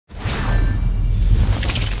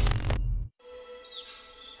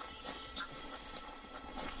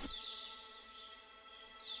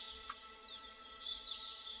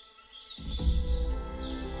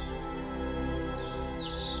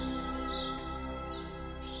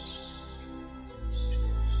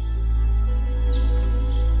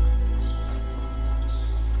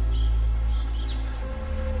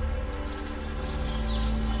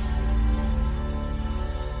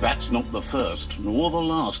That's not the first nor the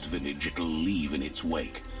last village it'll leave in its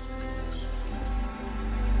wake.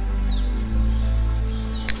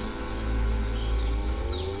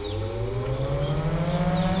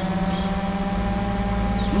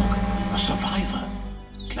 Look, a survivor.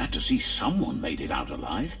 Glad to see someone made it out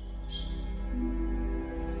alive.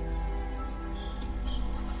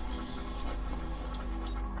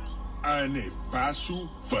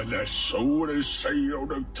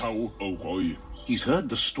 He's heard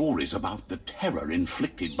the stories about the terror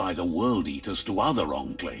inflicted by the World Eaters to other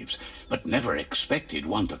enclaves, but never expected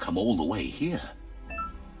one to come all the way here.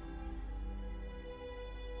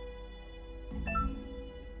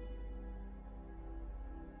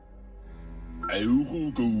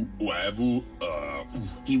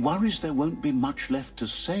 He worries there won't be much left to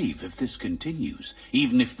save if this continues,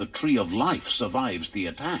 even if the Tree of Life survives the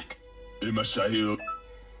attack.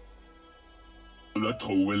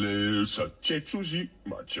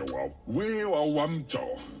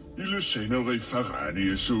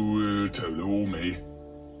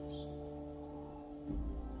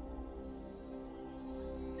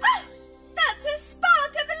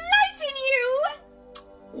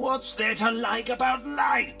 What's there to like about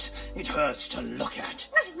light? It hurts to look at.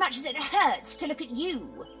 Not as much as it hurts to look at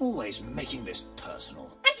you. Always making this personal.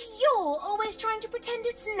 And you're always trying to pretend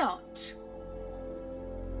it's not.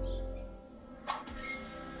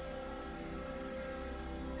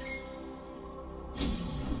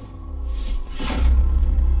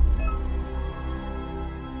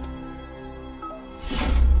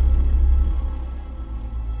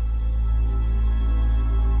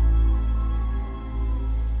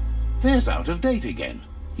 There's out of date again.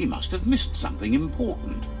 He must have missed something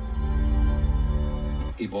important.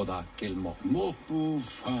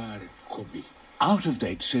 Out of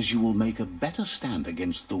date says you will make a better stand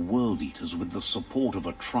against the World Eaters with the support of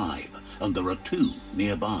a tribe, and there are 2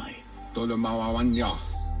 nearby.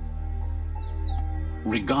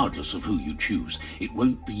 Regardless of who you choose, it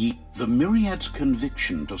won't be. The Myriad's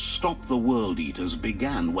conviction to stop the World Eaters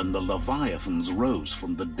began when the Leviathans rose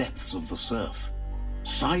from the depths of the surf.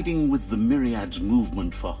 Siding with the Myriad's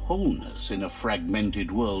movement for wholeness in a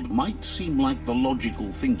fragmented world might seem like the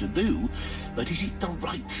logical thing to do, but is it the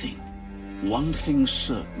right thing? One thing's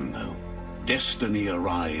certain, though. Destiny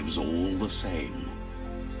arrives all the same.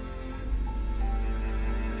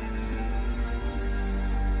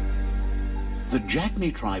 The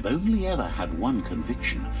Jagni tribe only ever had one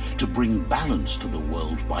conviction: to bring balance to the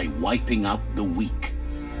world by wiping out the weak.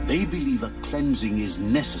 They believe a cleansing is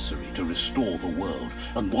necessary to restore the world,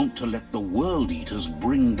 and want to let the World Eaters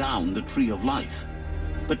bring down the Tree of Life.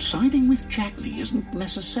 But siding with Jagni isn't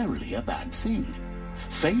necessarily a bad thing.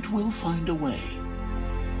 Fate will find a way.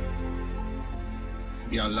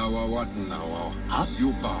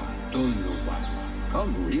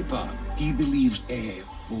 He believes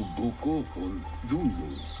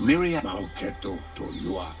Myriad.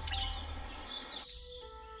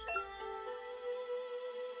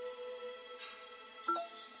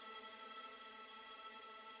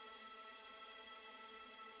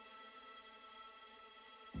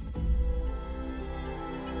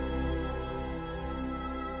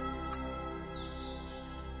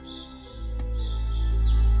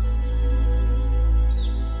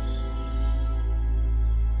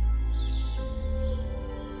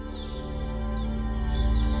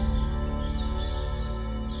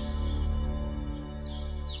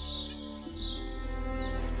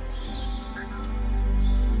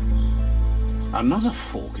 Another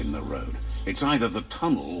fork in the road. It's either the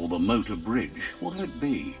tunnel or the motor bridge. What'll it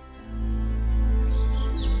be?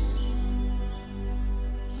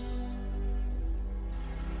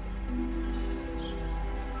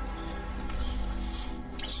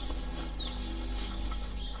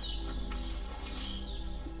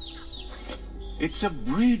 It's a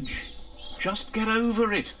bridge. Just get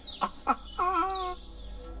over it.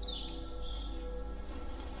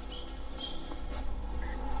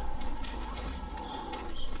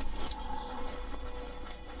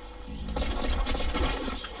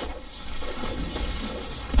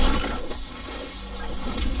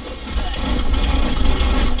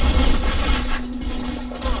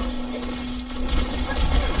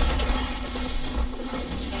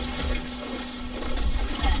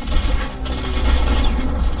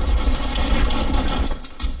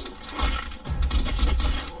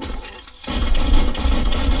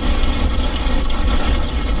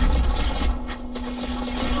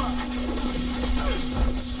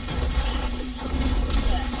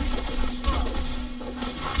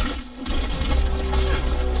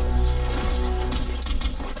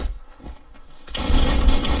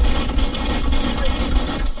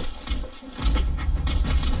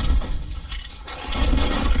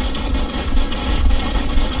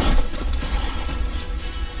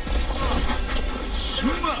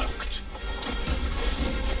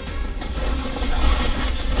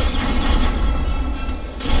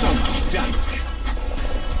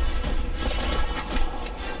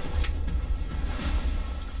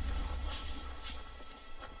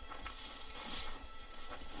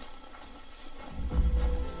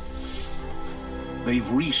 They've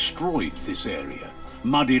restroyed this area,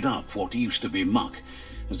 muddied up what used to be muck,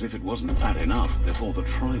 as if it wasn't bad enough before the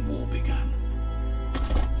tri-war began.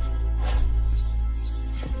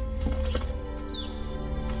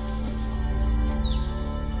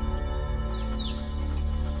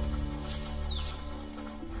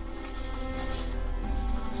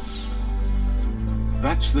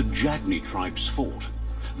 That's the Jagni tribe's fort.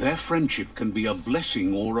 Their friendship can be a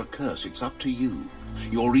blessing or a curse. It's up to you.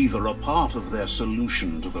 You're either a part of their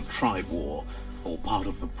solution to the tribe war, or part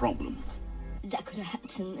of the problem.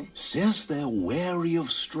 Says they're wary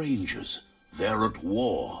of strangers. They're at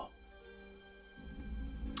war.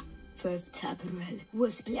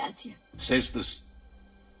 Says the...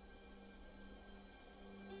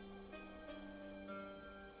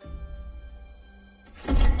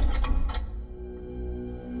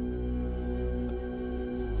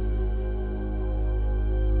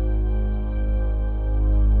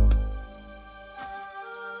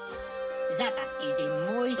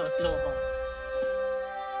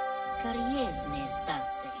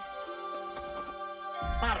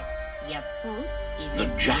 The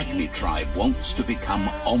Jagni tribe wants to become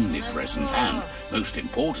omnipresent and, most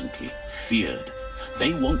importantly, feared.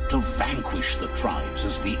 They want to vanquish the tribes,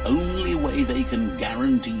 as the only way they can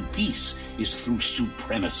guarantee peace is through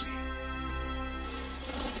supremacy.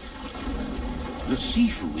 The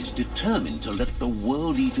Sifu is determined to let the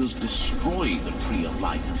World Eaters destroy the Tree of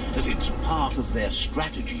Life, as it's part of their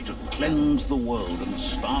strategy to cleanse the world and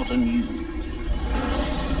start anew.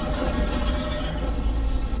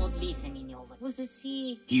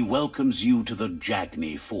 He welcomes you to the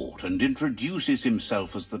Jagni fort and introduces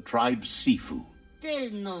himself as the tribe's Sifu.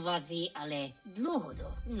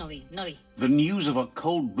 The news of a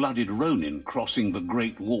cold-blooded Ronin crossing the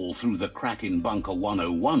Great Wall through the crack in Bunker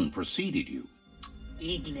 101 preceded you.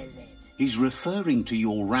 He's referring to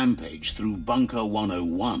your rampage through Bunker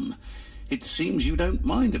 101. It seems you don't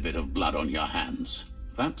mind a bit of blood on your hands.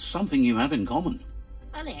 That's something you have in common.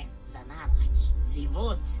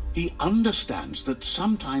 He understands that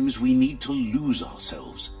sometimes we need to lose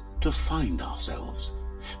ourselves, to find ourselves.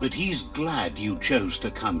 But he's glad you chose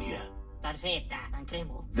to come here.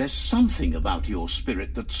 There's something about your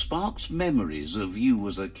spirit that sparks memories of you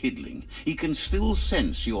as a kidling. He can still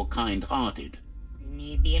sense you're kind-hearted.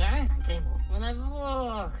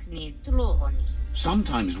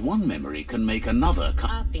 Sometimes one memory can make another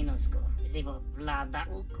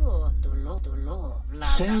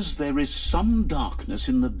says there is some darkness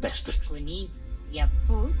in the best of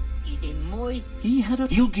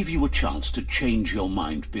He'll give you a chance to change your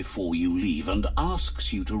mind before you leave and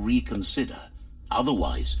asks you to reconsider.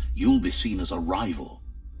 Otherwise, you'll be seen as a rival.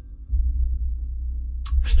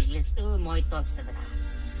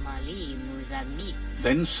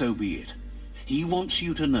 Then so be it. He wants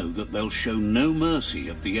you to know that they'll show no mercy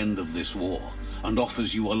at the end of this war, and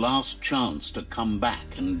offers you a last chance to come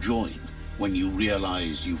back and join when you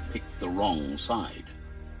realize you've picked the wrong side.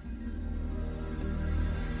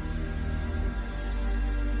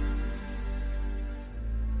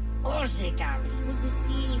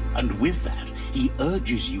 And with that, he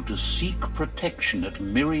urges you to seek protection at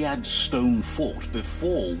Myriad's Stone Fort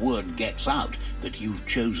before word gets out that you've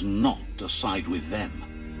chosen not to side with them.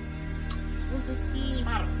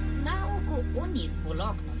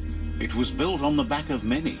 It was built on the back of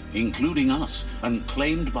many, including us, and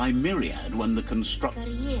claimed by Myriad when the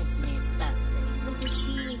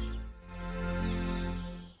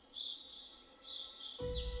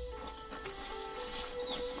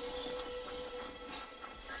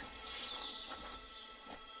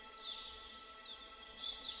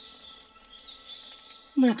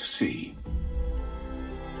Let's see.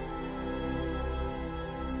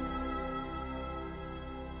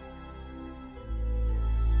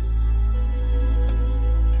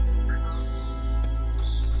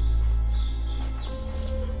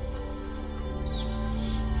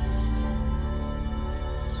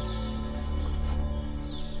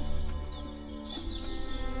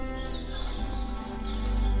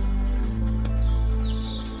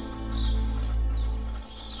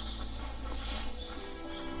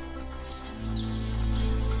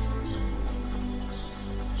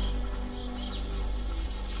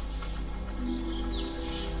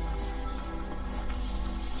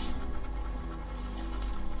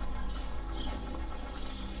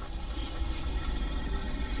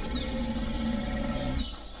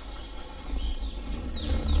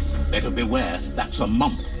 Better beware, that's a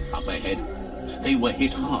mump up ahead. They were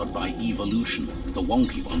hit hard by evolution, the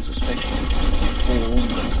wonky ones especially, deformed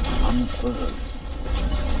and unfurled.